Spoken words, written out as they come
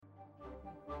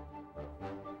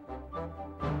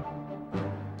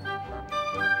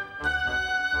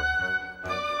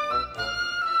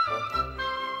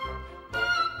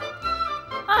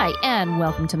Hi, and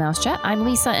welcome to Mouse Chat. I'm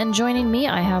Lisa, and joining me,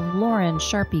 I have Lauren,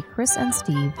 Sharpie, Chris, and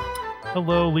Steve.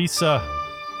 Hello, Lisa.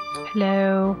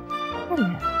 Hello. Hello.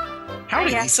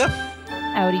 Howdy, Lisa.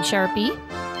 Howdy, Sharpie.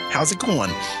 How's it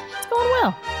going? It's going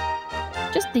well.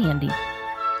 Just dandy.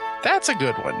 That's a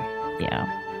good one.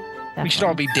 Yeah. We should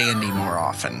all be dandy more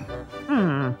often.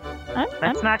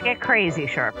 Let's not get crazy,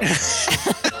 Sharp.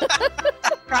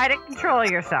 Try to control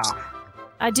yourself.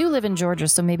 I do live in Georgia,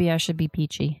 so maybe I should be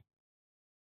peachy.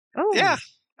 Oh Yeah,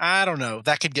 I don't know.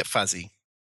 That could get fuzzy.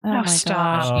 Oh, my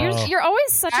stop. gosh. You're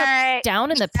always such a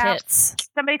down in the Stop. pits.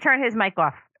 Somebody turn his mic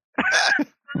off.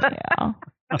 Yeah.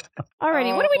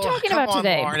 Alrighty, what are we talking about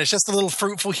today? Lauren. It's just a little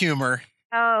fruitful humor.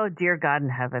 Oh, dear God in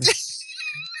heaven.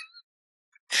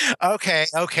 Okay,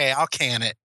 I'll can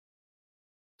it.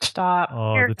 Stop.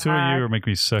 Oh, Dear the two of God. you make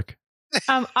me sick.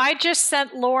 I just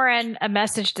sent Lauren a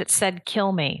message that said,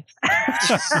 kill me.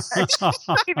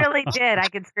 He really did. I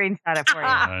could screenshot it for you.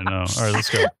 I know. All right, let's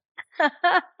go.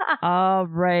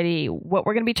 Alrighty, what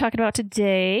we're going to be talking about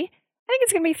today, I think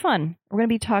it's going to be fun. We're going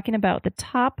to be talking about the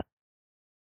top,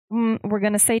 we're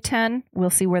going to say 10. We'll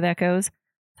see where that goes.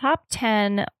 Top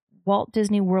 10 Walt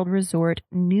Disney World Resort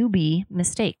newbie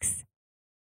mistakes.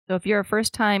 So if you're a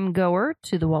first-time goer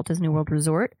to the Walt Disney World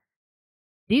Resort,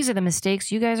 these are the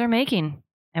mistakes you guys are making,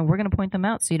 and we're going to point them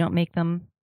out so you don't make them,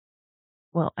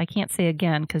 well, I can't say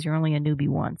again because you're only a newbie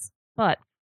once. But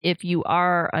if you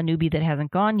are a newbie that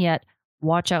hasn't gone yet,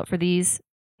 watch out for these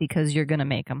because you're going to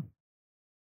make them.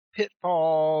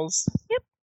 Pitfalls. Yep.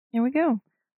 Here we go.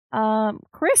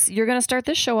 Chris, you're going to start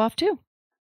this show off too.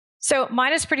 So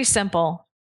mine is pretty simple.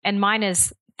 And mine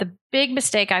is the big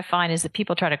mistake I find is that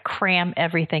people try to cram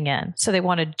everything in. So they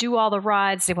want to do all the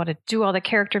rides. They want to do all the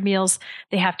character meals.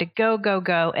 They have to go.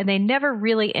 And they never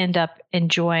really end up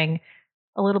enjoying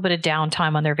a little bit of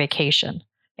downtime on their vacation.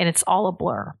 And it's all a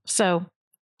blur. So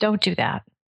don't do that.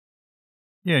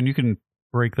 Yeah, and you can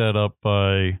break that up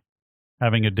by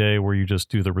having a day where you just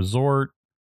do the resort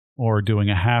or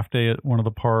doing a half day at one of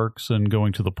the parks and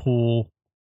going to the pool,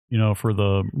 for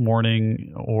the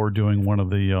morning, or doing one of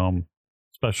the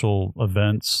special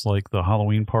events like the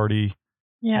Halloween party.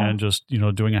 Yeah. And just,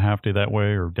 doing a half day that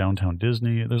way, or downtown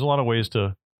Disney. There's a lot of ways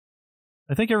to,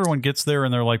 I think everyone gets there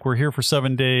and they're like, we're here for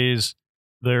 7 days.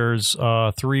 There's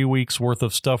 3 weeks worth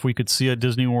of stuff we could see at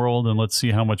Disney World, and let's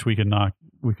see how much we can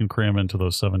cram into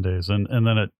those 7 days. And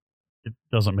then it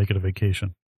doesn't make it a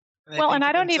vacation. Well, and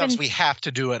I don't even, we have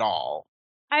to do it all.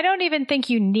 I don't even think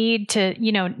you need to,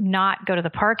 not go to the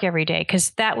park every day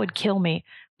because that would kill me.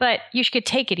 But you could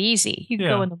take it easy. You could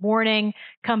go in the morning,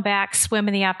 come back, swim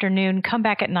in the afternoon, come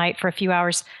back at night for a few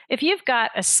hours. If you've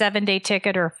got a 7-day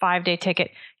ticket or a 5-day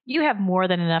ticket, you have more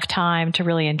than enough time to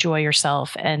really enjoy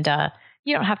yourself. And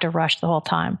you don't have to rush the whole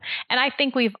time. And I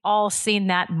think we've all seen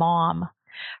that mom.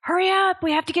 Hurry up.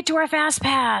 We have to get to our fast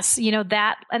pass.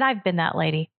 That. And I've been that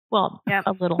lady. Well,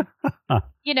 a little,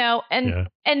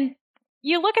 and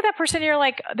you look at that person and you're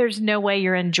like, there's no way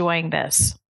you're enjoying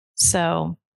this.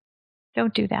 So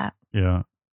don't do that. Yeah.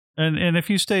 And if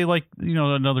you stay, like,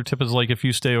 another tip is, like, if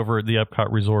you stay over at the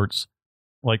Epcot resorts,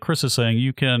 like Chris is saying,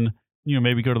 you can,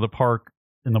 maybe go to the park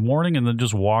in the morning and then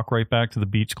just walk right back to the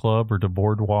beach club or to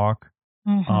boardwalk,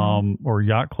 or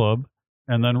yacht club,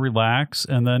 and then relax.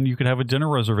 And then you could have a dinner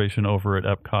reservation over at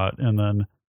Epcot and then,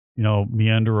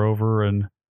 meander over and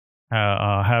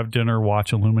have dinner,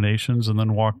 watch Illuminations, and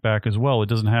then walk back as well. It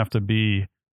doesn't have to be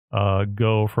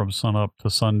go from sunup to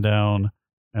sundown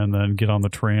and then get on the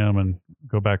tram and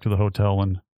go back to the hotel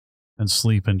and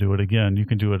sleep and do it again. You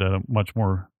can do it at a much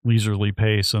more leisurely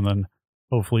pace and then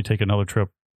hopefully take another trip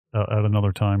at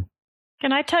another time.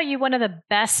 Can I tell you one of the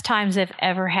best times I've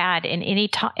ever had in any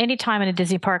time in a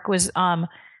Disney park was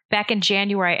back in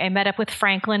January. I met up with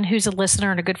Franklin, who's a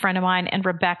listener and a good friend of mine, and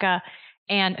Rebecca,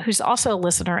 and who's also a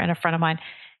listener and a friend of mine.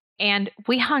 And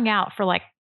we hung out for like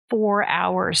 4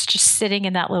 hours just sitting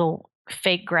in that little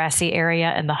fake grassy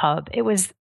area in the hub. It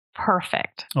was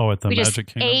perfect. Oh, at the we Magic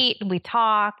just Kingdom? ate and we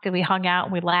talked and we hung out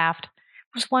and we laughed.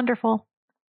 It was wonderful.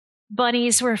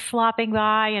 Bunnies were flopping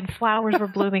by and flowers were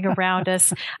blooming around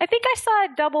us. I think I saw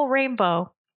a double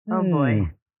rainbow. Oh, boy.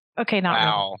 Okay, not really.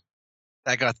 Wow.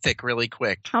 That got thick really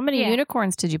quick. How many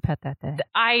unicorns did you pet that day?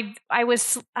 I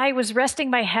was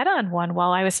resting my head on one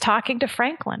while I was talking to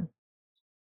Franklin.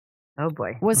 Oh,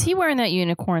 boy. Was he wearing that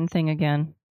unicorn thing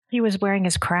again? He was wearing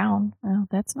his crown. Oh,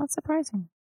 that's not surprising.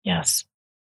 Yes.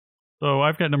 So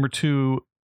I've got number 2,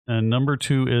 and number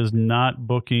 2 is not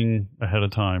booking ahead of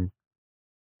time.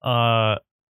 A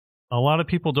lot of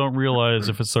people don't realize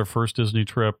if it's their first Disney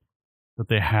trip that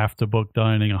they have to book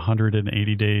dining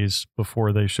 180 days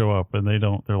before they show up, and they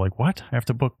don't. They're like, what? I have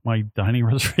to book my dining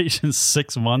reservations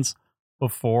 6 months?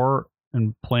 before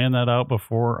and plan that out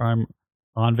before I'm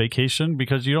on vacation,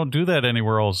 because you don't do that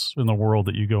anywhere else in the world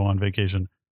that you go on vacation.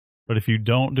 But if you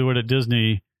don't do it at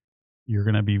Disney, you're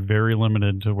going to be very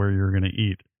limited to where you're going to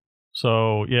eat.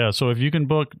 So, yeah, so if you can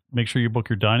book, make sure you book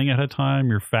your dining ahead of time,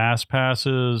 your fast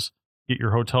passes, get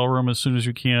your hotel room as soon as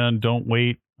you can. Don't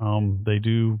wait. They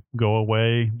do go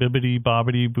away. Bibbidi,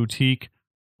 Bobbidi, Boutique,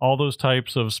 all those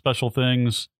types of special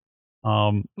things.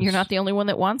 You're not the only one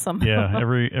that wants them. Yeah,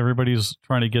 everybody's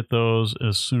trying to get those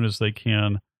as soon as they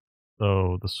can.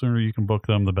 So the sooner you can book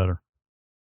them, the better.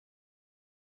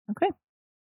 Okay.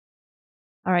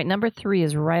 All right, number 3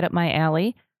 is right up my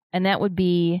alley, and that would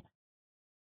be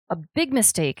a big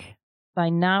mistake by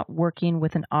not working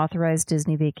with an authorized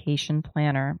Disney vacation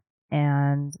planner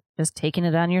and just taking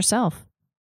it on yourself.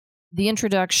 The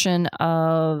introduction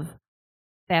of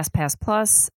FastPass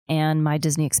Plus and My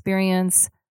Disney Experience,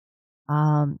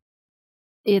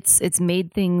 it's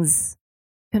made things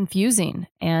confusing.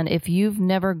 And if you've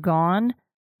never gone,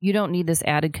 you don't need this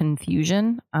added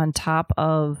confusion on top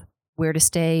of where to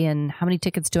stay and how many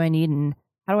tickets do I need and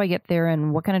how do I get there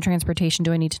and what kind of transportation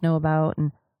do I need to know about.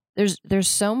 And there's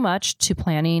so much to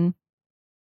planning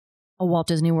a Walt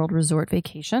Disney World Resort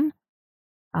vacation.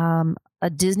 An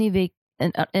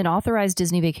authorized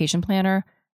Disney vacation planner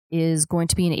is going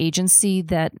to be an agency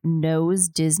that knows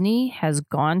Disney, has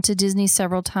gone to Disney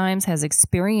several times, has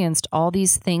experienced all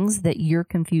these things that you're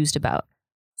confused about.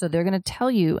 So they're going to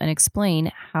tell you and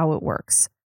explain how it works.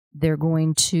 They're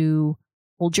going to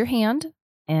hold your hand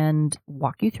and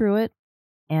walk you through it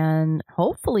and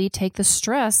hopefully take the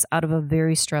stress out of a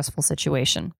very stressful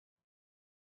situation.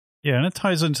 Yeah, and it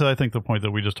ties into, I think, the point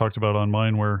that we just talked about on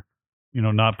mine where,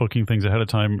 not booking things ahead of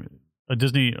time. A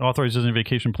authorized Disney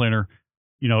vacation planner,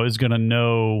 is going to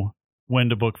know when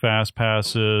to book fast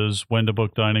passes, when to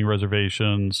book dining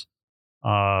reservations,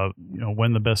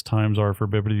 when the best times are for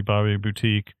Bibbidi Bobbidi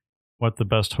Boutique, what the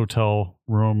best hotel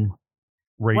room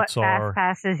rates what are.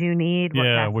 Fast passes you need.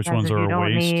 Yeah, what which fast ones passes are you a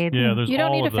don't waste. need. Yeah, there's You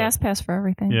don't all need a of that. fast pass for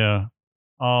everything. Yeah.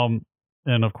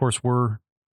 And of course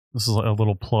this is a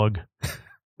little plug.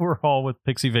 We're all with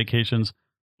Pixie Vacations.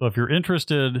 So if you're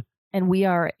interested, And we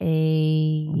are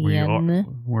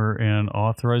we're an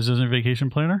authorized Disney vacation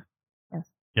planner. Yes.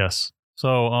 Yes.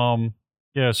 So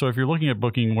so if you're looking at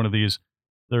booking one of these,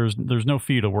 there's no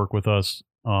fee to work with us,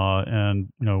 and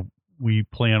we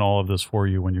plan all of this for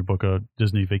you when you book a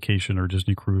Disney vacation or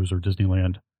Disney cruise or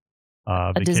Disneyland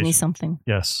a vacation. Disney something.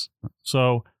 Yes.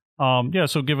 So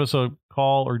so give us a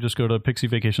call or just go to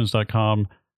pixievacations.com.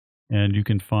 And you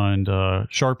can find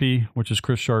Sharpie, which is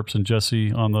Chris Sharps and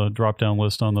Jesse, on the drop-down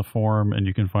list on the form. And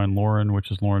you can find Lauren,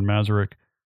 which is Lauren Mazurek.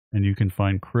 And you can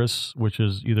find Chris, which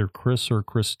is either Chris or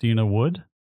Christina Wood.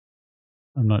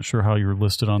 I'm not sure how you're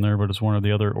listed on there, but it's one or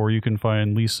the other. Or you can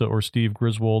find Lisa or Steve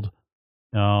Griswold.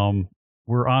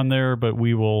 We're on there, but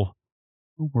we don't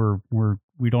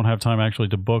have time actually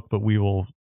to book, but we will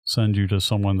send you to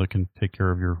someone that can take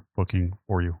care of your booking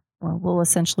for you. Well, we'll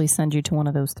essentially send you to one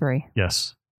of those 3.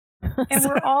 Yes. And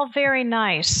we're all very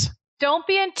nice. Don't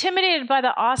be intimidated by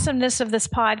the awesomeness of this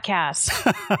podcast.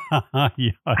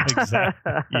 Yeah,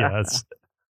 exactly. Yes.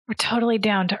 We're totally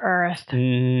down to earth.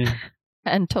 And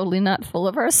totally not full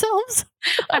of ourselves.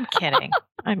 I'm kidding.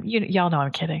 Y'all know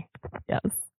I'm kidding. Yes.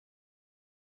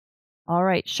 All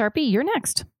right, Sharpie, you're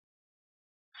next.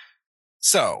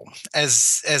 So,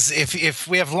 as if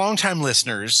we have longtime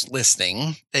listeners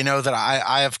listening, they know that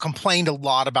I have complained a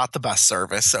lot about the bus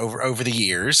service over the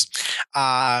years.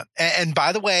 And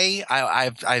by the way,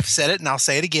 I've said it and I'll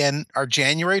say it again. Our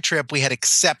January trip, we had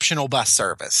exceptional bus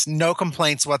service, no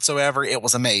complaints whatsoever. It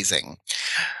was amazing.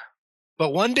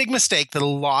 But one big mistake that a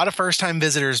lot of first-time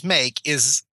visitors make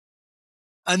is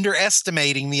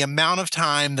underestimating the amount of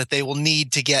time that they will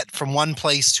need to get from one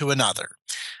place to another.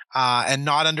 And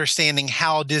not understanding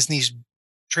how Disney's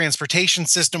transportation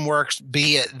system works,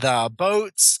 be it the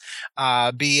boats,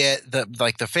 be it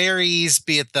the ferries,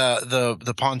 be it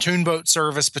the pontoon boat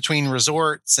service between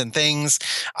resorts and things,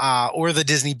 or the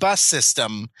Disney bus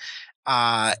system.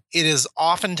 It is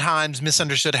oftentimes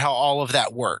misunderstood how all of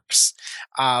that works.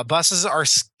 Buses are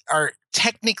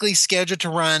technically scheduled to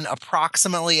run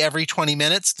approximately every 20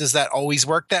 minutes. Does that always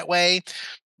work that way?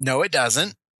 No, it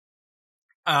doesn't.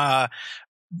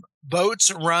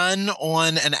 Boats run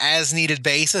on an as-needed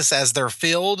basis as they're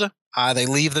filled. They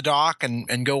leave the dock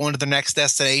and go on to the next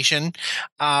destination.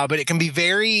 But it can be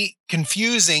very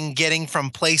confusing getting from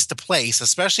place to place,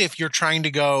 especially if you're trying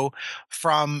to go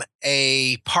from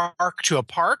a park to a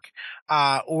park,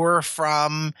 or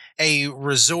from a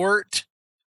resort,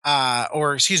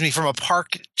 from a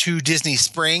park to Disney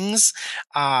Springs.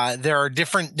 There are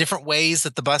different ways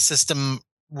that the bus system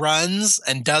runs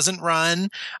and doesn't run,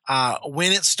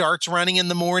 when it starts running in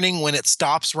the morning, when it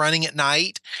stops running at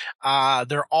night.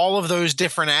 There are all of those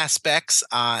different aspects,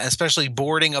 especially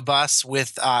boarding a bus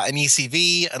with an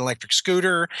ECV, an electric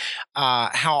scooter,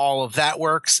 how all of that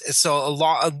works. So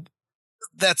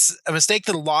that's a mistake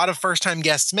that a lot of first-time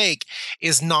guests make,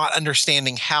 is not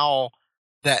understanding how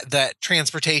that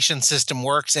transportation system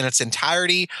works in its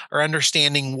entirety, or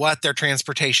understanding what their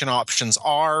transportation options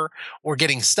are, or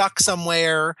getting stuck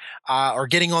somewhere, or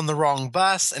getting on the wrong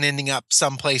bus and ending up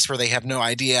someplace where they have no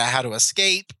idea how to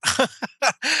escape.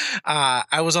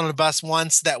 I was on a bus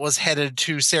once that was headed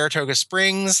to Saratoga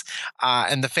Springs,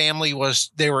 and the family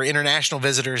they were international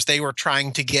visitors. They were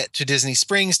trying to get to Disney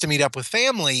Springs to meet up with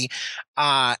family.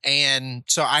 And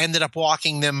so I ended up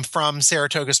walking them from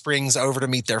Saratoga Springs over to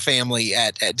meet their family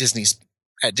at Disney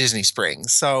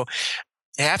Springs. So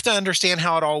you have to understand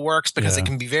how it all works, because it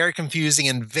can be very confusing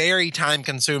and very time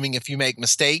consuming if you make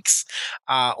mistakes.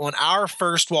 On our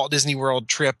first Walt Disney World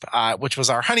trip, which was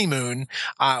our honeymoon,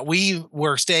 we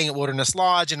were staying at Wilderness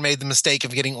Lodge and made the mistake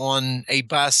of getting on a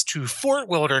bus to Fort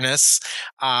Wilderness.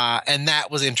 And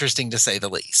that was interesting, to say the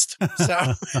least.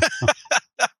 So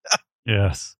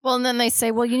Yes. Well, and then they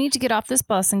say, well, you need to get off this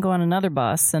bus and go on another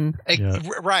bus. And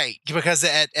right, because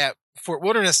at Fort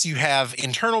Wilderness, you have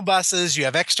internal buses, you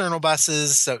have external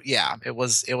buses. So yeah, it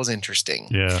was interesting.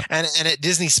 Yeah. And at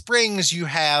Disney Springs, you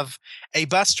have a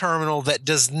bus terminal that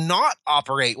does not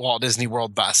operate Walt Disney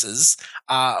World buses,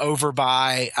 over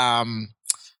by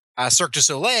Cirque du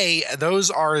Soleil.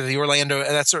 Those are the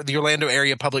Orlando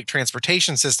area public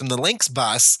transportation system, the Lynx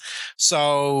bus.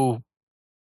 So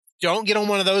don't get on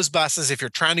one of those buses if you're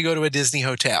trying to go to a Disney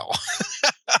hotel.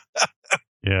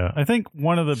 Yeah. I think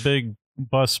one of the big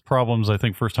bus problems I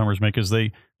think first timers make is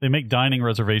they make dining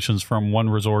reservations from one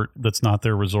resort that's not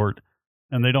their resort,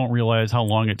 and they don't realize how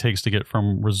long it takes to get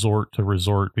from resort to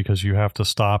resort, because you have to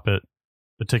stop at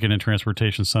the Ticket and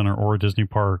Transportation Center or a Disney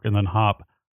park and then hop.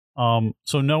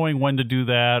 So knowing when to do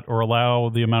that, or allow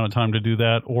the amount of time to do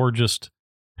that, or just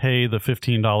pay the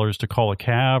 $15 to call a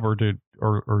cab or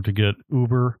to get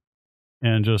Uber,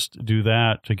 and just do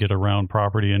that to get around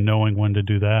property, and knowing when to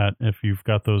do that if you've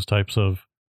got those types of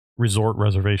resort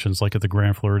reservations, like at the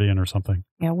Grand Floridian or something.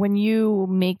 Yeah, when you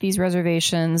make these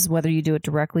reservations, whether you do it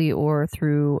directly or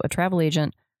through a travel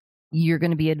agent, you're going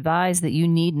to be advised that you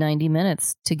need 90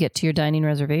 minutes to get to your dining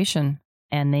reservation,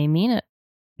 and they mean it.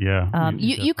 Yeah.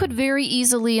 You could very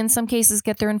easily, in some cases,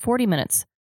 get there in 40 minutes.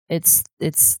 It's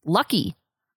lucky,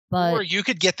 but or you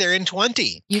could get there in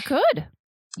 20. You could.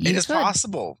 It is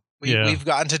possible. We've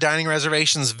gotten to dining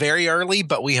reservations very early,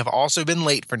 but we have also been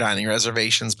late for dining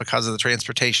reservations because of the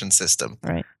transportation system.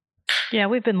 Right. Yeah,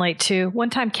 we've been late too. One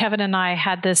time, Kevin and I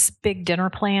had this big dinner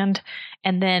planned,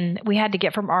 and then we had to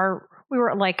get we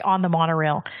were like on the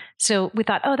monorail. So we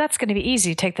thought, oh, that's going to be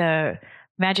easy. Take the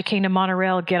Magic Kingdom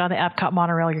monorail, get on the Epcot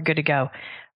monorail, you're good to go.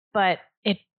 But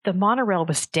the monorail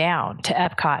was down to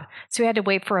Epcot. So we had to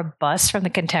wait for a bus from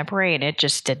the Contemporary, and it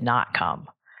just did not come.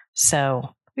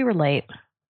 So we were late.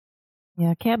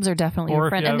 Yeah, cabs are definitely your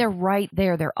friend. And they're right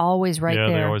there. They're always right there.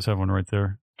 Yeah, they always have one right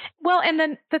there. Well, and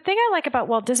then the thing I like about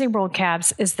Walt Disney World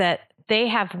cabs is that they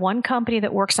have one company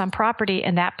that works on property,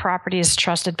 and that property is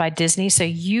trusted by Disney. So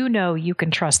you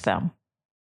can trust them.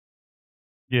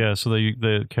 Yeah, so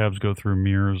the cabs go through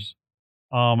mirrors.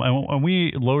 And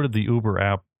we loaded the Uber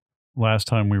app last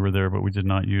time we were there, but we did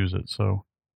not use it. So,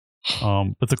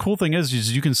 but the cool thing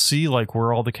is you can see like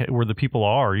where where the people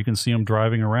are. You can see them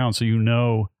driving around, so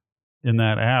in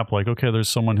that app, like, okay, there's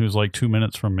someone who's like 2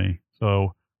 minutes from me.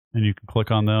 So, and you can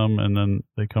click on them, and then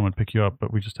they come and pick you up.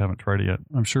 But we just haven't tried it yet.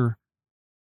 I'm sure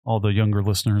all the younger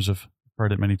listeners have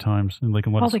tried it many times, and they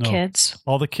can let us know.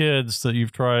 All the kids that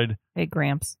you've tried. Hey,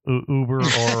 Gramps. Uber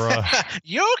or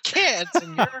you kids,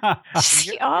 and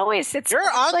you're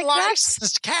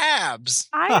unlicensed cabs.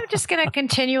 I'm just going to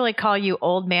continually call you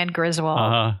Old Man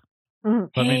Griswold.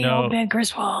 Let me know, Old Man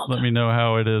Griswold. Let me know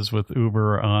how it is with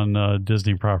Uber on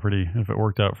Disney property. If it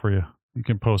worked out for you, you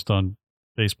can post on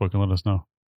Facebook and let us know.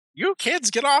 You kids,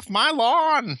 get off my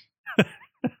lawn.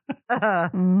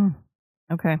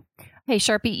 Okay. Hey,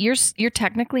 Sharpie, you're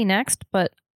technically next,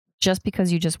 but just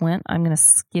because you just went, I'm going to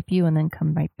skip you and then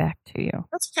come right back to you.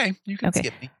 That's okay. You can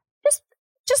skip me.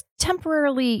 Just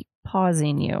temporarily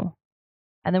pausing you.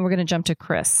 And then we're going to jump to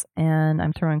Chris. And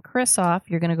I'm throwing Chris off.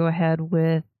 You're going to go ahead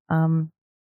with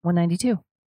 192.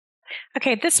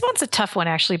 Okay, this one's a tough one,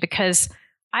 actually, because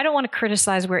I don't want to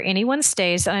criticize where anyone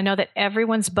stays. And I know that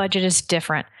everyone's budget is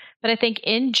different. But I think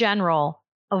in general,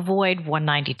 avoid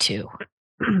 192.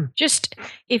 Just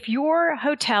if your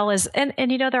hotel is, and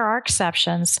there are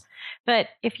exceptions, But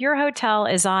if your hotel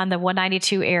is on the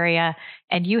 192 area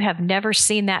and you have never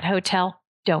seen that hotel,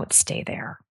 don't stay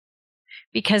there,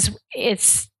 because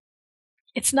it's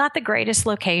not the greatest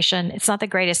location. It's not the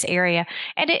greatest area.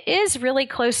 And it is really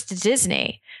close to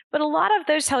Disney. But a lot of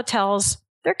those hotels,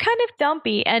 they're kind of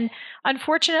dumpy. And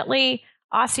unfortunately,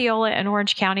 Osceola and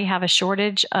Orange County have a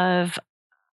shortage of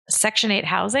Section 8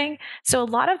 housing. So a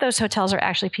lot of those hotels are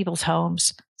actually people's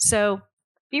homes. So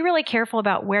be really careful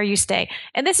about where you stay.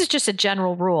 And this is just a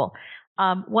general rule.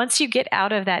 Once you get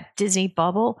out of that Disney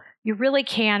bubble, you really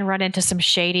can run into some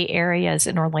shady areas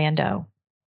in Orlando.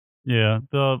 Yeah.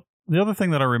 The other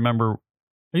thing that I remember,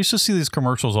 I used to see these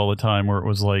commercials all the time where it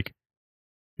was like,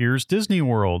 here's Disney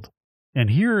World, and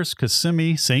here's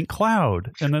Kissimmee St.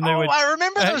 Cloud. And then they would, I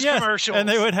remember those commercials. And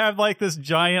they would have like this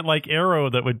giant like arrow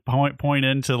that would point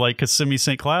into like Kissimmee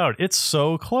St. Cloud. It's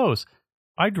so close.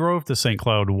 I drove to St.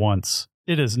 Cloud once.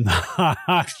 It is not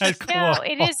close. No,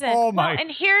 it isn't. Oh my! Well,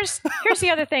 and here's the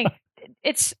other thing.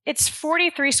 It's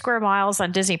 43 square miles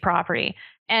on Disney property,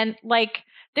 and like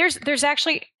there's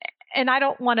actually. And I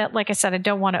don't want to, like I said, I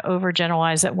don't want to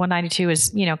overgeneralize that 192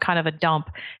 is, kind of a dump.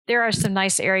 There are some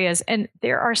nice areas, and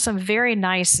there are some very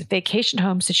nice vacation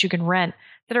homes that you can rent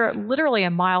that are literally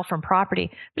a mile from property.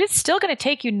 But it's still going to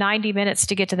take you 90 minutes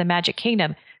to get to the Magic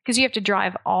Kingdom because you have to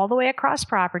drive all the way across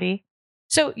property.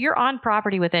 So you're on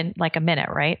property within like a minute,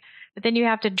 right? But then you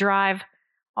have to drive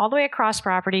all the way across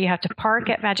property. You have to park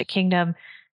at Magic Kingdom.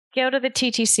 Go to the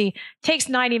TTC. Takes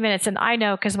 90 minutes. And I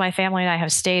know because my family and I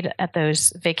have stayed at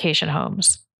those vacation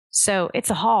homes. So it's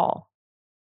a haul.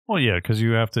 Well, yeah, because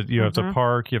you have to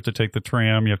park, you have to take the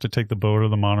tram, you have to take the boat or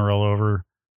the monorail over,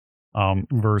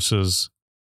 versus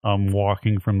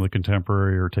walking from the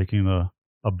Contemporary or taking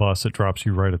a bus that drops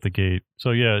you right at the gate.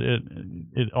 So yeah,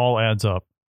 it all adds up.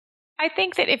 I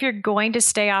think that if you're going to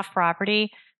stay off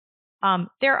property,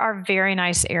 there are very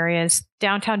nice areas.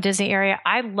 Downtown Disney area.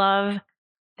 I love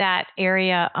that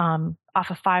area off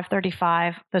of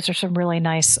 535. Those are some really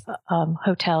nice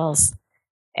hotels.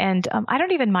 And I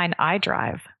don't even mind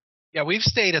iDrive. Yeah, we've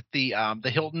stayed at the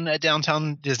Hilton at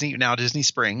downtown Disney, now Disney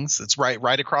Springs. It's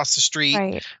right across the street.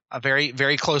 Right. A very,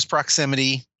 very close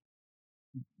proximity.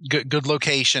 Good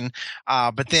location.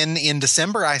 But then in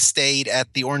December, I stayed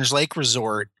at the Orange Lake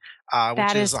Resort,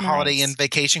 which is a Holiday Inn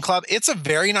Vacation Club. It's a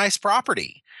very nice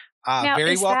property. Now,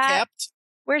 very well kept.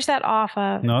 Where's that off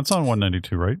of? No, it's on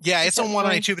 192, right? Yeah, it's on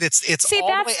 192, but it's all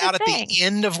the way out at the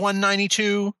end of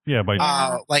 192. Yeah,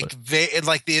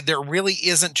 there really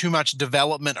isn't too much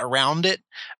development around it.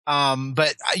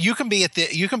 But you can be at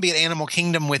Animal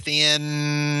Kingdom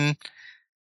within.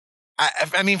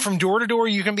 I mean, from door to door,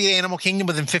 you can be at Animal Kingdom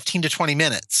within 15 to 20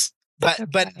 minutes. But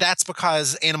that's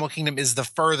because Animal Kingdom is the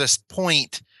furthest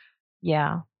point.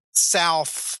 Yeah.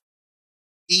 Southwest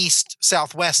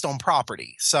on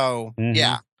property. So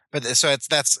yeah, but so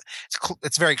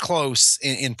it's very close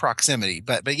in proximity.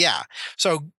 But yeah,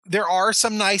 so there are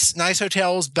some nice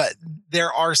hotels, but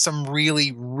there are some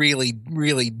really, really,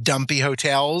 really dumpy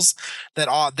hotels that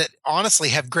honestly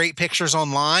have great pictures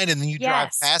online, and then you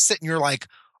drive past it and you're like,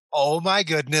 oh my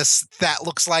goodness, that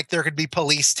looks like there could be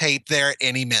police tape there at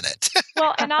any minute.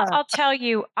 Well, and I'll tell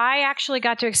you, I actually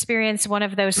got to experience one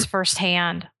of those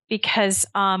firsthand. Because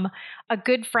a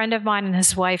good friend of mine and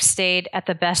his wife stayed at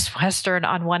the Best Western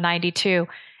on 192,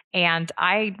 and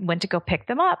I went to go pick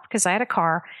them up because I had a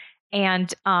car,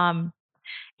 and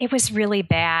it was really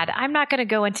bad. I'm not going to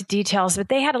go into details, but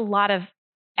they had a lot of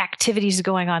activities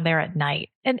going on there at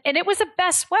night, and it was a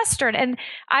Best Western. And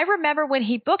I remember when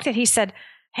he booked it, he said,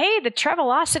 "Hey, the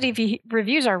Travelocity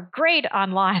reviews are great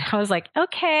online." I was like,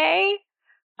 "Okay,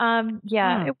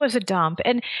 it was a dump,"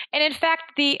 and in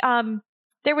fact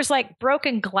there was like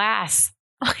broken glass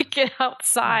like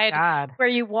outside where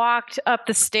you walked up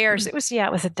the stairs. It was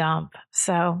a dump.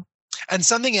 So, and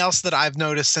something else that I've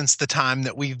noticed since the time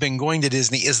that we've been going to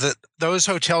Disney is that those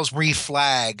hotels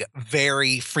reflag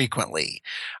very frequently.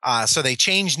 So they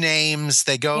change names.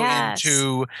 They go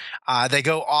they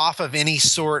go off of any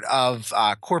sort of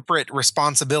corporate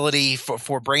responsibility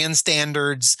for brand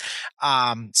standards.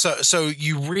 So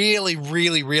you really,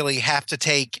 really, really have to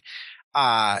take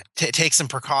some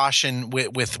precaution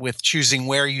with choosing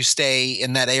where you stay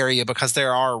in that area, because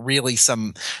there are really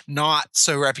some not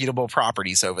so reputable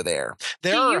properties over there.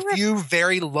 There are a few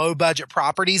very low budget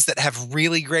properties that have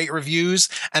really great reviews,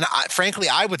 and frankly,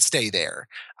 I would stay there.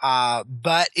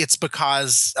 But it's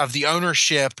because of the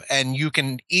ownership, and you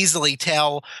can easily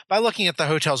tell by looking at the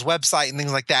hotel's website and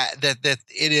things like that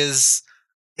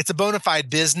it's a bona fide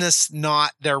business,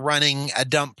 not they're running a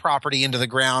dump property into the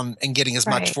ground and getting as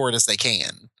much for it as they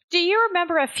can. Do you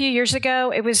remember a few years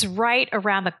ago, it was right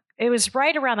around it was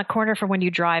right around the corner from when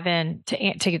you drive in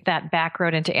to that back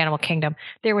road into Animal Kingdom.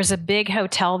 There was a big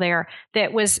hotel there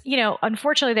that was,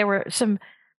 unfortunately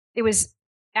it was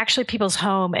actually people's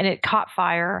home and it caught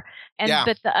fire.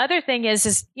 But the other thing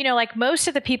is, like most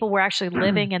of the people were actually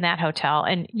living in that hotel,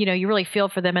 and, you really feel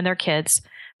for them and their kids.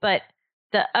 But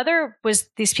the other was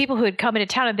these people who had come into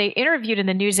town, and they interviewed in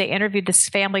the news. They interviewed this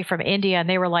family from India, and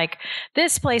they were like,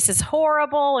 this place is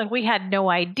horrible. And we had no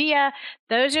idea.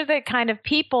 Those are the kind of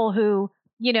people who,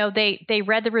 they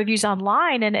read the reviews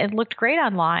online and it looked great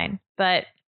online. But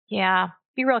yeah,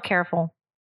 be real careful.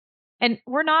 And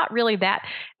we're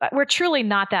truly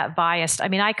not that biased. I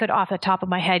mean, I could off the top of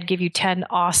my head give you 10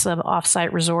 awesome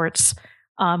offsite resorts.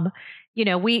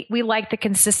 We like the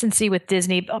consistency with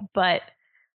Disney, but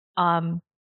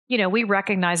we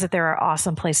recognize that there are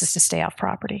awesome places to stay off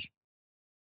property.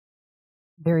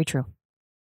 Very true.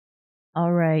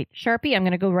 All right, Sharpie, I'm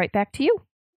going to go right back to you.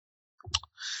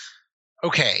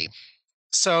 Okay.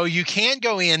 So you can't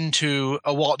go into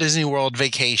a Walt Disney World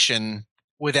vacation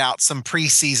without some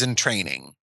preseason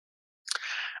training.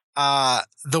 The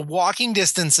walking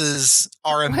distances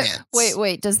are immense.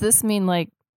 Wait. Does this mean like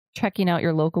checking out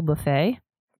your local buffet?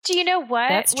 Do you know what?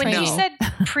 That's when training. you said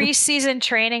preseason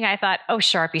training, I thought, oh,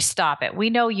 Sharpie, stop it. We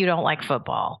know you don't like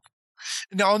football.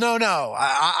 No.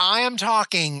 I am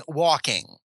talking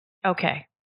walking. Okay.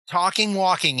 Talking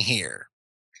walking here.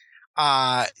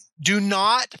 Do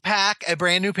not pack a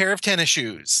brand new pair of tennis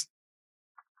shoes.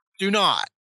 Do not.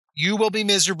 You will be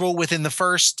miserable within the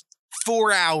first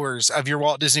 4 hours of your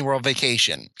Walt Disney World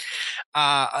vacation.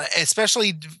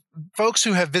 Especially folks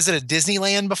who have visited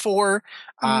Disneyland before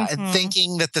and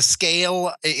thinking that the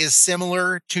scale is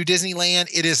similar to Disneyland.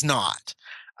 It is not.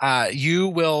 You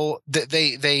will,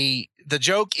 the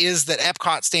joke is that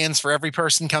Epcot stands for every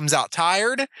person comes out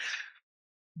tired,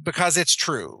 because it's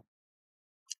true.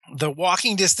 The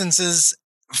walking distances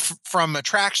from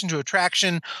attraction to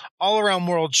attraction, all around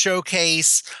World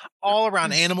Showcase, all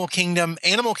around Animal Kingdom.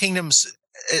 Animal Kingdom's,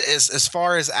 as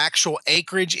far as actual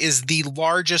acreage, is the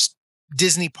largest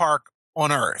Disney park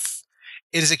on Earth.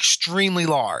 It is extremely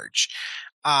large.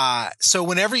 So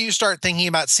whenever you start thinking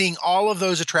about seeing all of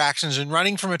those attractions and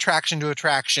running from attraction to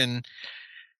attraction,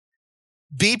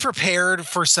 be prepared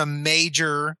for some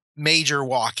major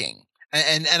walking.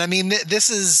 And I mean, this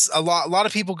is a lot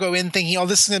of people go in thinking, oh,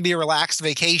 this is going to be a relaxed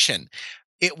vacation.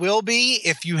 It will be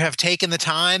if you have taken the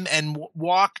time and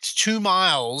walked 2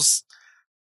 miles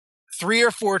 3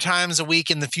 or 4 times a week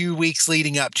in the few weeks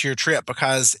leading up to your trip,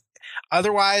 because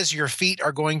otherwise your feet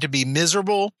are going to be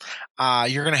miserable.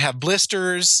 You're going to have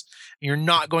blisters. You're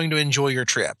not going to enjoy your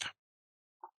trip.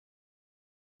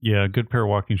 Yeah, a good pair of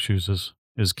walking shoes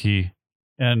is key.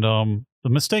 And the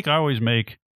mistake I always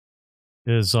make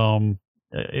is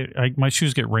my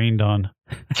shoes get rained on.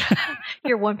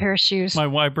 Your one pair of shoes.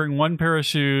 I bring one pair of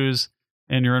shoes,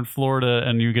 and you're in Florida,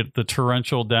 and you get the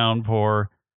torrential downpour,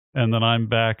 and then I'm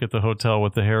back at the hotel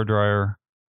with the hairdryer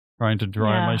trying to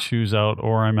dry my shoes out,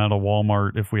 or I'm at a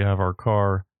Walmart if we have our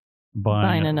car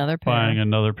buying another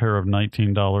pair of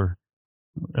 $19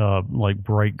 like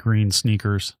bright green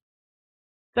sneakers.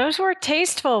 Those were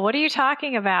tasteful. What are you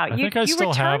talking about? I think I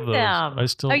still have those. Them. I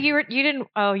still. Oh, you didn't.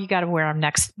 Oh, you got to wear them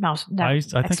next mouse. I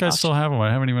think I still have them.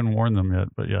 I haven't even worn them yet,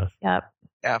 but yes. Yep.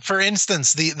 Yeah. For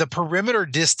instance, the perimeter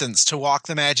distance to walk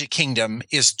the Magic Kingdom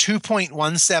is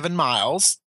 2.17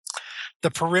 miles.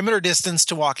 The perimeter distance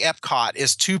to walk Epcot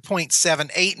is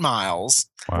 2.78 miles.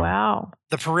 Wow.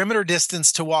 The perimeter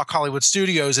distance to walk Hollywood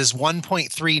Studios is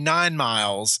 1.39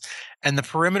 miles. And the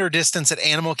perimeter distance at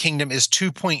Animal Kingdom is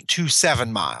 2.27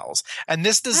 miles. And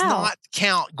this does not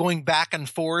count going back and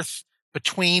forth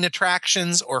between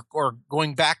attractions or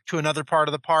going back to another part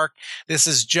of the park. This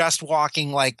is just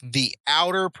walking like the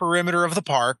outer perimeter of the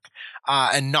park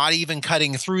and not even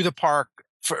cutting through the park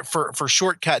for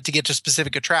shortcut to get to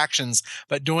specific attractions,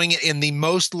 but doing it in the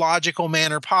most logical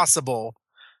manner possible.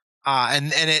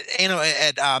 And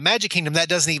at Magic Kingdom, that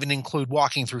doesn't even include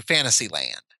walking through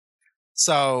Fantasyland.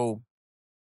 So,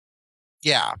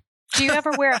 yeah. Do you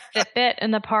ever wear a Fitbit in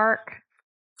the park?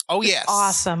 Oh, yes.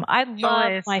 Awesome. I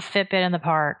love my Fitbit in the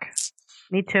park.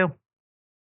 Me too.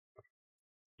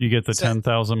 You get the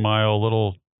 10,000 mile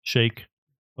little shake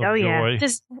of joy.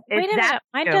 Wait a minute.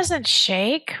 Mine doesn't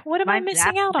shake. What am I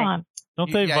missing out on?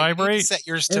 Don't they vibrate? You need to set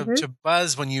yours to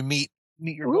buzz when you meet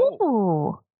your goal.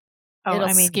 Ooh. Oh, It'll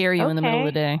scare you in the middle of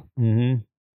the day. Mm-hmm.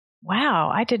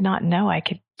 Wow. I did not know I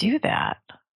could do that.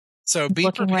 So be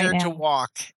prepared to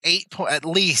walk at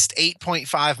least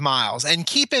 8.5 miles. And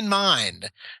keep in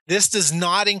mind, this does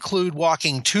not include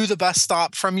walking to the bus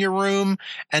stop from your room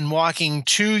and walking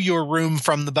to your room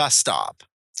from the bus stop.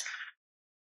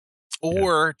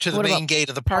 or to the What main about gate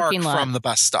of the park parking lot? from the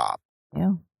bus stop.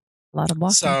 Yeah, a lot of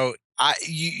walking. So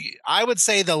I would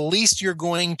say the least you're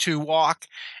going to walk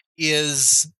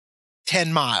is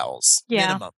 10 miles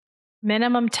minimum.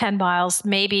 Minimum 10 miles,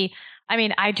 maybe. I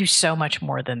mean, I do so much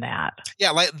more than that.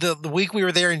 Yeah, like the week we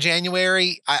were there in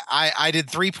January, I did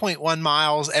 3.1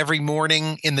 miles every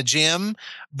morning in the gym,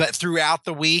 but throughout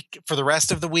the week, for the rest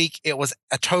of the week, it was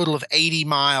a total of 80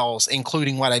 miles,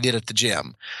 including what I did at the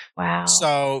gym. Wow.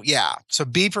 So yeah, so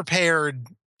be prepared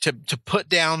to put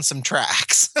down some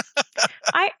tracks.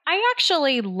 I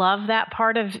actually love that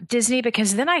part of Disney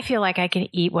because then I feel like I can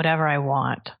eat whatever I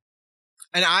want.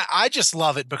 And I just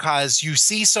love it because you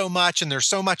see so much and there's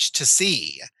so much to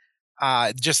see.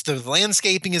 Just the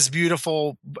landscaping is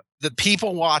beautiful. The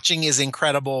people watching is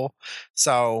incredible.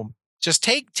 So just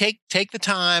take the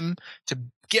time to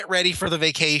get ready for the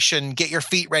vacation, get your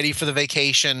feet ready for the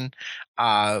vacation.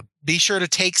 Be sure to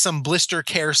take some blister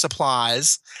care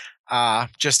supplies,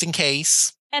 just in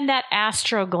case. And that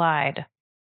Astroglide.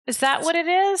 Is that what it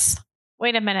is?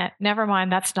 Wait a minute. Never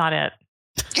mind. That's not it.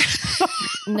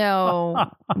 No.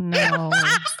 So- Wait a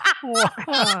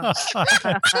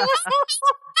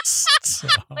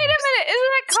minute.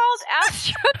 Isn't it called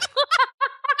Astroglide?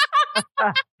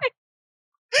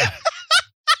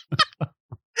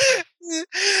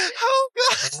 Oh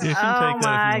God! You can Oh take that if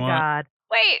my you want. God.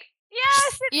 Wait.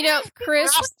 Yes. You know,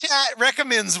 Chris, House Chat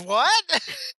recommends what?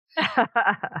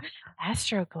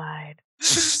 Astroglide.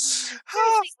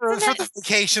 For the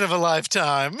vacation of a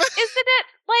lifetime. Isn't it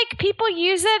like people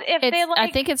use it if they like? I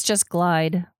think it's just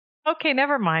glide. Okay,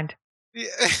 never mind. Yeah.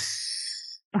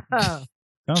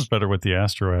 Sounds better with the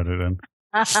Astro added in.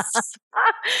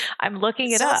 I'm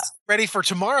looking it up. Sounds ready for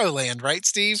Tomorrowland, right,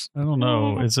 Steve? I don't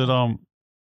know. Is it oh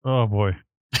boy.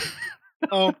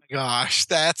 Oh my gosh,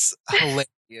 that's hilarious.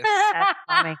 That's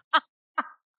funny.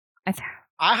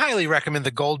 I highly recommend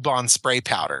the Gold Bond spray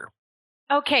powder.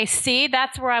 Okay, see,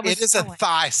 that's where I was. It is a going.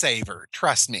 thigh saver,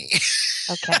 trust me.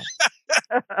 Okay.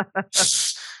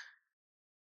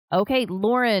 Okay,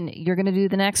 Lauren, you're going to do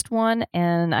the next one,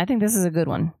 and I think this is a good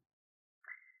one.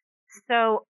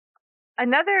 So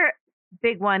another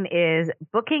big one is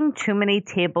booking too many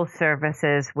table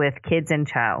services with kids in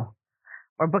tow,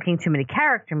 or booking too many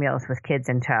character meals with kids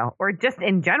in tow, or just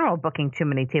in general booking too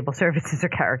many table services or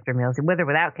character meals, with or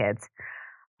without kids.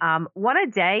 One a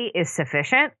day is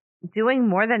sufficient. Doing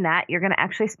more than that, you're going to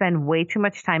actually spend way too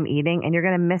much time eating, and you're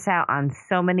going to miss out on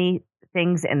so many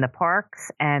things in the parks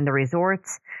and the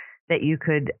resorts that you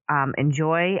could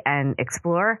enjoy and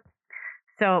explore.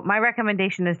 So my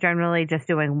recommendation is generally just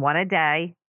doing one a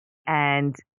day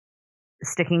and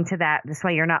sticking to that. This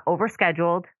way you're not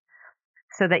overscheduled,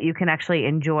 so that you can actually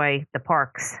enjoy the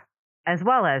parks as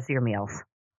well as your meals.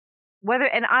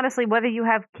 And honestly, whether you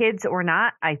have kids or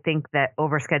not, I think that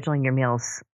overscheduling your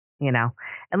meals,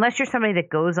 unless you're somebody that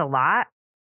goes a lot,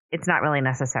 it's not really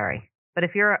necessary. But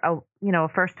if you're a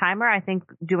first timer, I think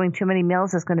doing too many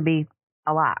meals is going to be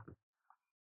a lot.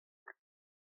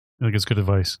 I think it's good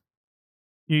advice.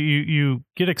 You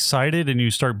get excited and you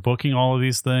start booking all of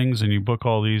these things and you book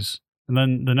all these, and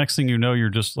then the next thing you know, you're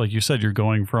just, like you said, you're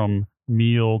going from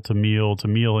meal to meal to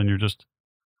meal, and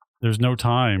there's no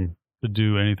time to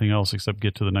do anything else except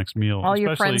get to the next meal. All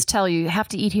your friends tell you have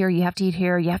to eat here, you have to eat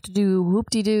here, you have to do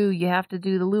whoop-de-doo, you have to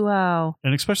do the luau.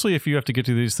 And especially if you have to get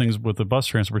to these things with the bus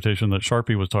transportation that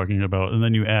Sharpie was talking about, and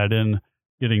then you add in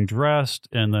getting dressed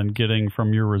and then getting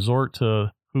from your resort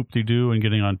to hoop-de-doo and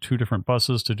getting on 2 different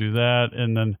buses to do that.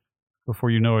 And then before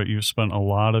you know it, you've spent a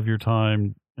lot of your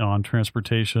time on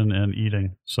transportation and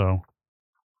eating. So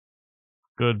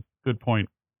good point.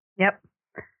 Yep.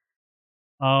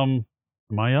 Am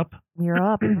I up? You're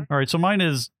up. All right. So mine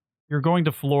is, you're going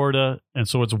to Florida, and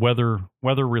so it's weather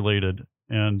related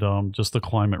and just the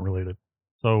climate related.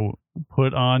 So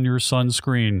put on your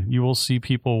sunscreen. You will see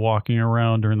people walking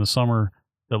around during the summer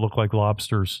that look like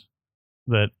lobsters.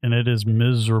 And it is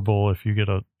miserable if you get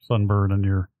a sunburn and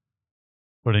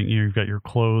you've got your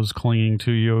clothes clinging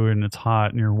to you and it's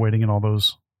hot and you're waiting in all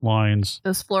those lines.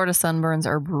 Those Florida sunburns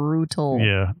are brutal.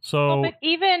 Yeah. So But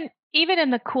even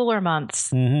in the cooler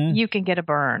months, you can get a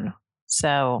burn.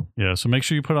 So yeah. So make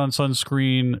sure you put on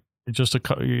sunscreen.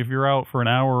 If you're out for an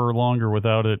hour or longer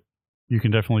without it, you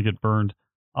can definitely get burned.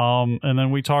 And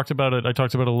then we talked about it. I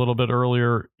talked about it a little bit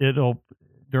earlier.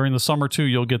 During the summer too,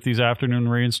 you'll get these afternoon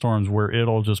rainstorms where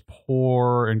it'll just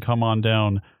pour and come on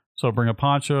down. So bring a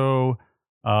poncho,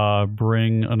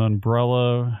 bring an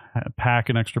umbrella, pack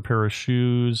an extra pair of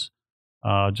shoes,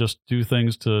 just do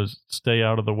things to stay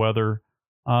out of the weather.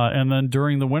 And then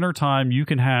during the wintertime, you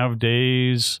can have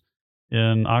days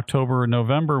in October or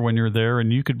November when you're there,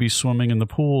 and you could be swimming in the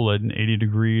pool at 80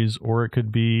 degrees, or it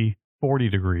could be 40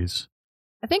 degrees.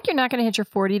 I think you're not going to hit your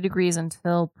 40 degrees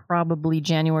until probably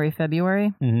January,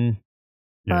 February. Mm-hmm.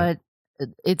 Yeah. But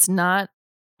it's not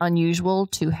unusual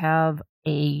to have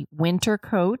a winter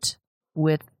coat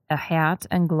with a hat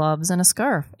and gloves and a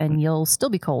scarf, and you'll still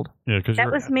be cold. Yeah, because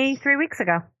that was me 3 weeks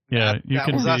ago. Yeah,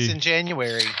 that was us in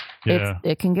January. Yeah,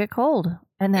 it can get cold,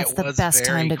 and that's the best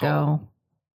time to go.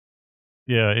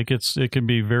 Yeah, it can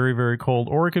be very, very cold,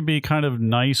 or it can be kind of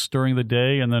nice during the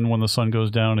day, and then when the sun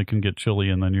goes down, it can get chilly,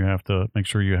 and then you have to make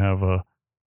sure you have at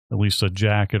least a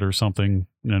jacket or something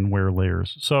and wear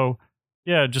layers. So,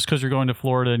 yeah, just because you're going to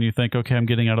Florida and you think, okay, I'm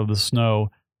getting out of the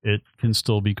snow, it can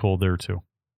still be cold there too.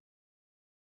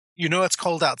 You know it's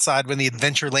cold outside when the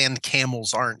Adventureland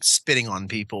camels aren't spitting on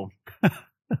people.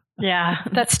 Yeah,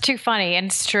 that's too funny, and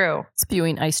it's true.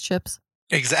 Spewing ice chips.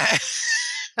 Exactly.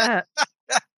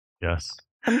 Yes.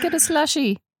 Come get a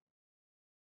slushie.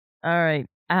 All right,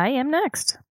 I am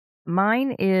next.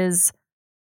 Mine is,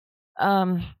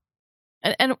 and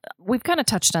we've kind of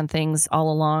touched on things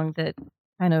all along that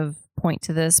kind of point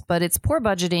to this, but it's poor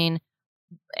budgeting.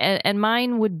 And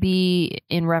mine would be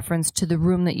in reference to the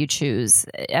room that you choose.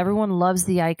 Everyone loves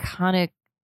the iconic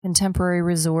contemporary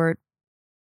resort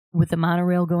with the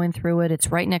monorail going through it.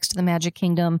 It's right next to the Magic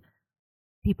Kingdom.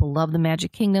 People love the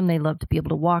Magic Kingdom. They love to be able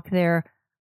to walk there.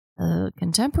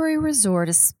 Contemporary resort,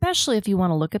 especially if you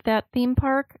want to look at that theme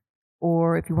park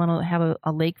or if you want to have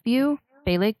a lake view,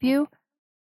 Bay Lake view,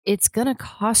 it's going to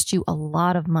cost you a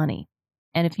lot of money.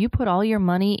 And if you put all your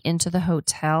money into the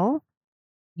hotel,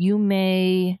 you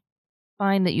may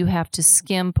find that you have to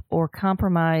skimp or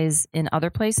compromise in other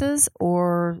places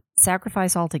or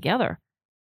sacrifice altogether.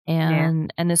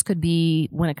 And this could be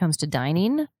when it comes to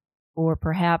dining, or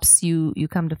perhaps you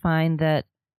come to find that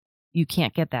you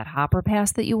can't get that hopper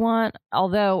pass that you want.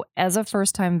 Although, as a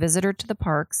first-time visitor to the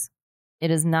parks,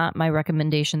 it is not my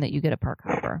recommendation that you get a park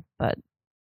hopper, but,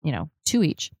 to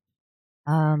each.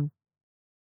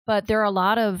 But there are a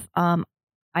lot of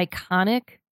iconic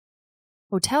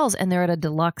hotels, and they're at a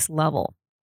deluxe level.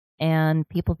 And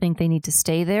people think they need to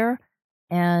stay there,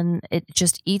 and it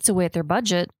just eats away at their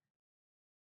budget.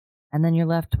 And then you're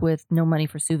left with no money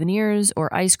for souvenirs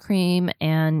or ice cream,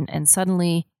 and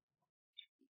suddenly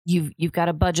you've got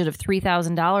a budget of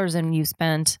 $3,000 and you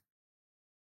spent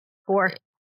 $4.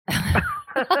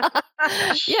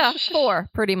 Yeah,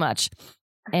 $4 pretty much.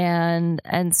 And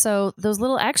so those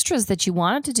little extras that you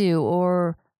wanted to do,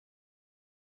 or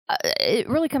it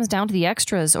really comes down to the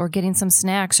extras, or getting some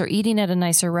snacks, or eating at a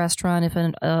nicer restaurant if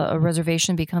a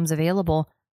reservation becomes available.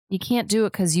 You can't do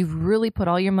it because you've really put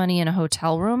all your money in a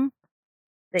hotel room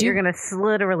that you're going to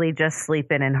literally just sleep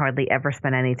in and hardly ever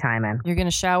spend any time in. You're going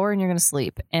to shower and you're going to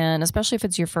sleep. And especially if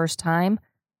it's your first time,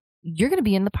 you're going to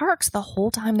be in the parks the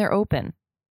whole time they're open.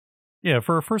 Yeah,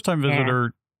 for a first-time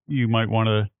visitor, you might want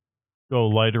to go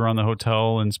lighter on the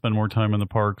hotel and spend more time in the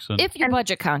parks. If you're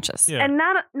budget conscious. Yeah. And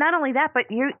not only that,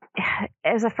 but you,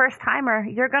 as a first-timer,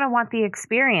 you're going to want the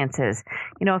experiences.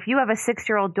 If you have a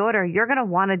 6-year-old daughter, you're going to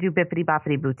want to do Bippity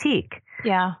Boppity Boutique.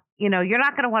 Yeah. You're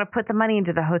not going to want to put the money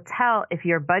into the hotel if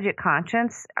you're budget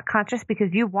conscious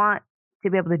because you want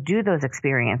to be able to do those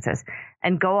experiences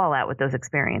and go all out with those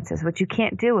experiences, which you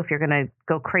can't do if you're going to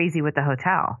go crazy with the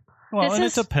hotel. Well,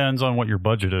 it depends on what your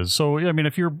budget is. So, I mean,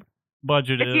 if your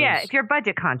budget if you're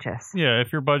budget conscious. Yeah,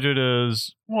 if your budget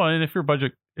is, and if your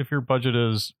budget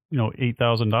is,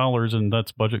 $8,000 and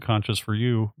that's budget conscious for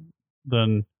you,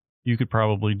 then you could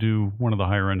probably do one of the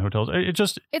higher end hotels.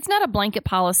 It's not a blanket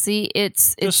policy.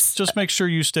 It's just make sure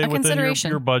you stay within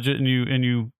your budget, and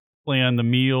you plan the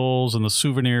meals and the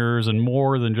souvenirs and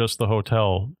more than just the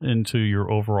hotel into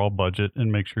your overall budget,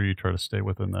 and make sure you try to stay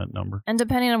within that number. And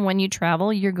depending on when you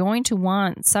travel, you're going to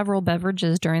want several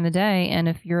beverages during the day. And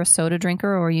if you're a soda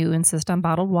drinker or you insist on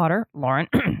bottled water, Lauren,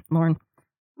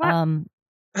 what?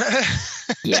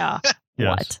 Yeah,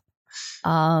 yes.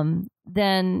 What?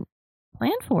 Then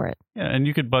plan for it. Yeah, and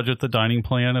you could budget the dining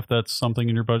plan if that's something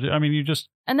in your budget. I mean,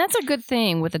 And that's a good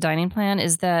thing with the dining plan,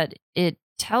 is that it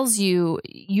tells you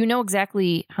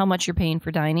exactly how much you're paying for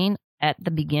dining at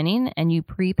the beginning, and you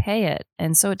prepay it.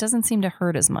 And so it doesn't seem to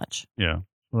hurt as much. Yeah.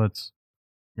 Well,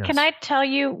 yes. Can I tell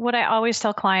you what I always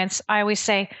tell clients? I always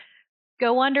say,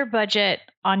 go under budget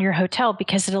on your hotel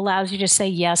because it allows you to say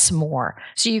yes more.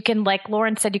 So you can, like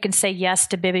Lauren said, you can say yes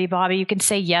to Bibbidi Bobbidi. You can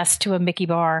say yes to a Mickey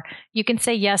bar. You can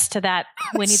say yes to that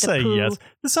Winnie the Pooh. Yes.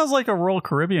 This sounds like a Royal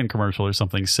Caribbean commercial or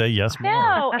something. Say yes more.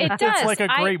 No, it does. It's like a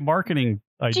great marketing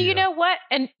idea. Do you know what?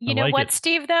 And you know what,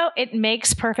 Steve, though? It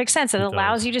makes perfect sense. It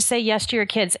allows you to say yes to your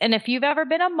kids. And if you've ever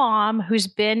been a mom who's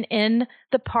been in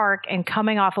the park and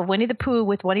coming off of Winnie the Pooh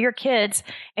with one of your kids,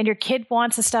 and your kid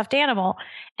wants a stuffed animal,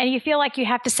 and you feel like you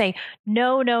have to say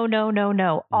no, no, no, no,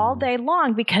 no all day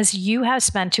long because you have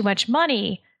spent too much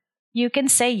money, you can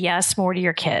say yes more to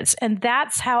your kids. And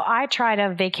that's how I try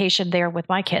to vacation there with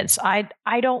my kids. I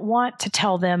don't want to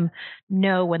tell them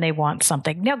no when they want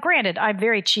something. Now, granted, I'm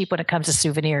very cheap when it comes to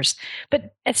souvenirs,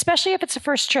 but especially if it's a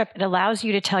first trip, it allows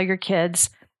you to tell your kids,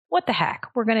 what the heck,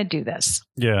 we're going to do this.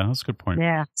 Yeah, that's a good point.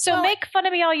 Yeah. So make fun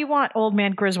of me all you want, old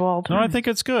man Griswold. No, I think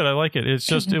it's good. I like it. It's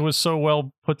just, it was so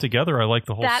well put together. I like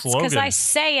the whole That's slogan. because I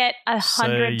say it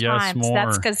 100 times. More.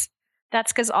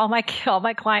 That's because all my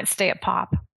clients stay at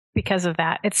Pop because of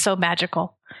that. It's so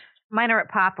magical. Mine are at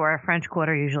Pop or a French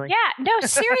Quarter usually. Yeah, no,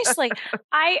 seriously.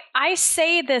 I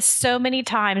say this so many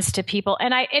times to people,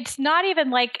 and it's not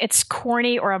even like it's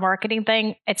corny or a marketing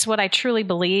thing. It's what I truly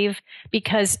believe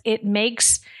because it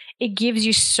gives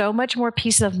you so much more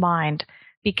peace of mind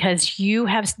because you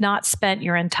have not spent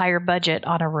your entire budget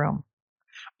on a room.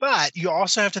 But you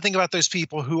also have to think about those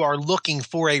people who are looking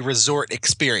for a resort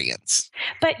experience.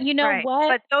 But you know what?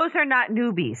 But those are not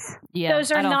newbies. Yeah,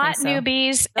 those are not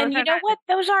newbies. And you know what?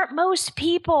 Those aren't most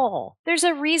people. There's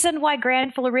a reason why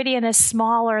Grand Floridian is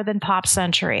smaller than Pop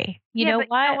Century. You know what?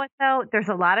 You know what, though? There's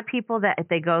a lot of people that if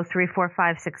they go 3, 4,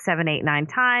 5, 6, 7, 8, 9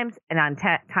 times, and on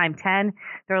time 10,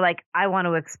 they're like, I want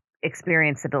to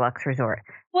experience the deluxe resort.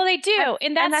 Well, they do.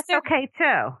 And that's okay,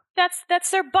 too. That's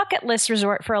their bucket list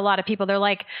resort for a lot of people. They're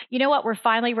like, you know what? We're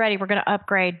finally ready. We're going to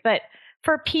upgrade. But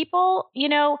for people, you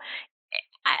know,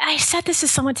 I said this to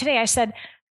someone today. I said,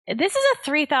 this is a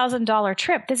 $3,000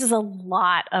 trip. This is a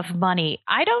lot of money.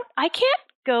 I can't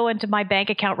go into my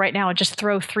bank account right now and just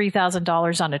throw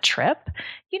 $3,000 on a trip.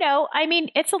 You know, I mean,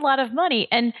 it's a lot of money.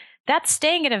 And that's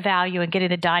staying at a value and getting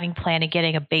the dining plan and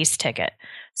getting a base ticket.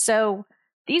 So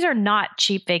these are not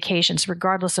cheap vacations,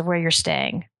 regardless of where you're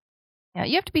staying. Yeah,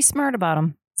 you have to be smart about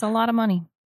them. It's a lot of money.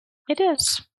 It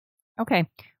is. Okay.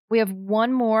 We have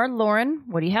one more. Lauren,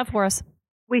 what do you have for us?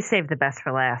 We saved the best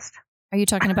for last. Are you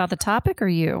talking about the topic or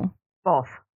you? Both.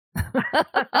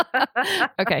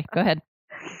 Okay, go ahead.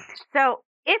 So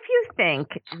if you think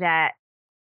that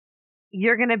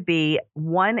you're going to be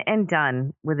one and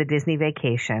done with a Disney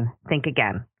vacation, think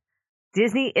again.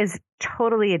 Disney is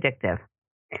totally addictive.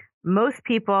 Most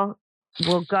people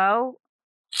will go,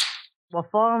 will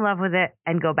fall in love with it,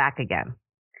 and go back again.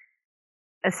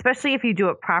 Especially if you do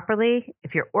it properly.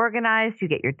 If you're organized, you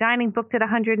get your dining booked at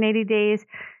 180 days,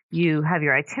 you have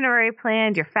your itinerary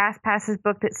planned, your fast passes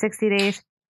booked at 60 days,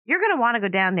 you're going to want to go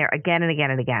down there again and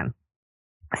again and again.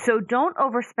 So don't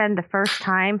overspend the first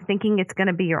time thinking it's going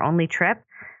to be your only trip,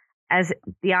 as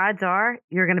the odds are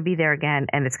you're going to be there again,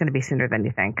 and it's going to be sooner than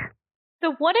you think.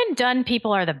 The one and done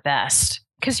people are the best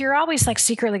because you're always like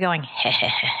secretly going,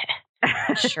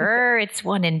 sure, it's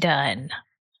one and done.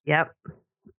 Yep.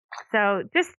 So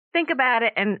just think about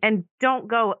it and don't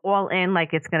go all in like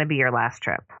it's going to be your last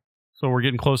trip. So we're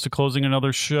getting close to closing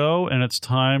another show, and it's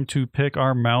time to pick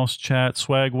our Mouse Chat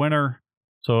swag winner.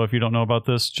 So if you don't know about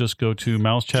this, just go to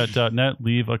mousechat.net,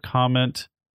 leave a comment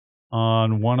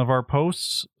on one of our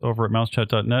posts over at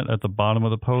mousechat.net at the bottom of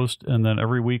the post, and then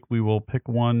every week we will pick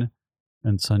one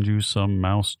and send you some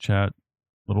Mouse Chat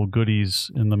little goodies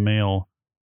in the mail.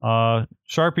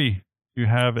 Sharpie, you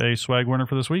have a swag winner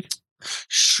for this week?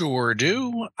 Sure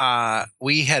do.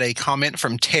 We had a comment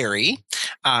from Terry.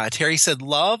 Terry said,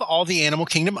 love all the Animal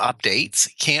Kingdom updates.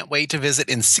 Can't wait to visit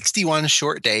in 61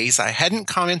 short days. I hadn't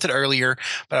commented earlier,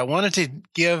 but I wanted to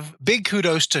give big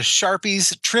kudos to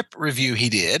Sharpie's trip review he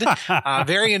did.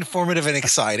 Very informative and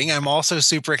exciting. I'm also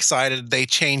super excited they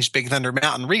changed Big Thunder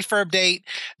Mountain refurb date.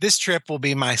 This trip will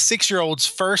be my 6-year-old's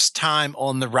first time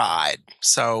on the ride.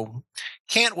 So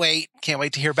can't wait. Can't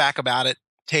wait to hear back about it.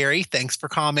 Terry, thanks for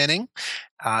commenting.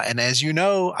 And as you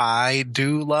know, I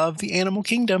do love the Animal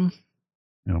Kingdom.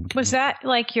 Was that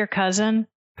like your cousin?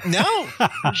 No.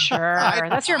 Sure.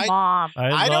 That's your mom.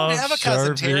 I don't have a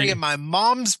cousin, Sharpie. Terry, and my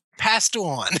mom's passed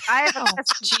on.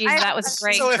 Jeez, that was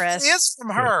great, so Chris. if it is from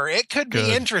her, it could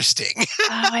be interesting.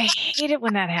 I hate it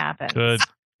when that happens.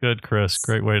 Good, Chris.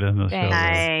 Great way to end the show.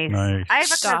 Nice. I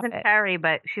have a cousin, Terry,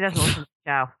 but she doesn't listen to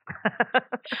the show.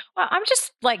 Well, I'm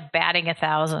just like batting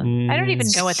 1,000. I don't even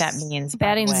know what that means.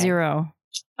 Batting 0.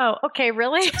 Oh, okay,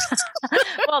 really?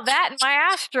 Well, that and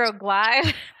my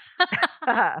Astroglide.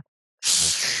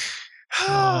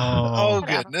 Oh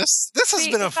goodness, this has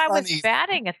been a if I funny. was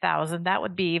batting 1,000, that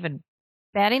would be even.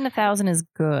 Batting 1,000 is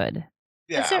good.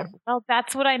 Yeah, Well,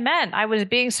 that's what I meant. I was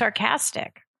being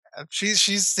sarcastic.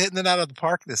 she's hitting it out of the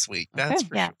park this week. That's Okay.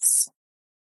 for sure. Yes.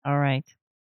 All right.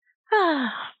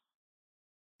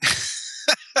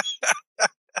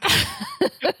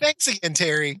 Thanks again,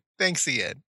 Terry. Thanks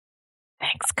again.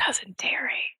 Thanks, Cousin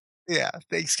Terry. Yeah,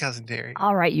 thanks, Cousin Terry.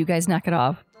 All right, you guys knock it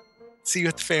off. See you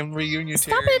at the family reunion,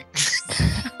 Stop Terry.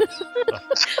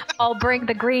 I'll bring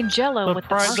the green Jello with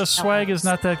The swag is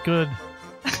not that good.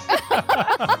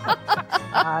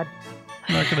 God.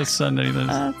 I'm not going to send anything.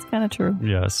 That's kind of true,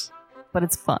 Yes. but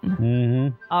it's fun. Mm-hmm.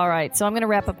 All right, so I'm going to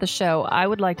wrap up the show. I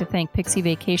would like to thank Pixie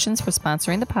Vacations for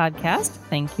sponsoring the podcast.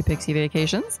 Thank you, Pixie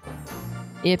Vacations.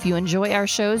 If you enjoy our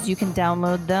shows, you can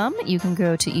download them. You can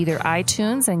go to either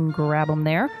iTunes and grab them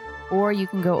there, or you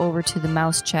can go over to the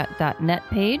mousechat.net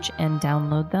page and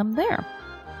download them there.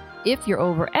 If you're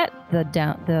over at the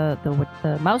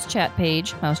mousechat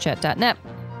page, mousechat.net,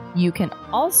 you can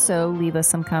also leave us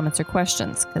some comments or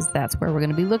questions, because that's where we're going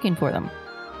to be looking for them.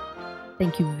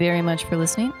 Thank you very much for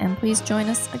listening, and please join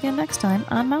us again next time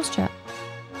on Mouse Chat.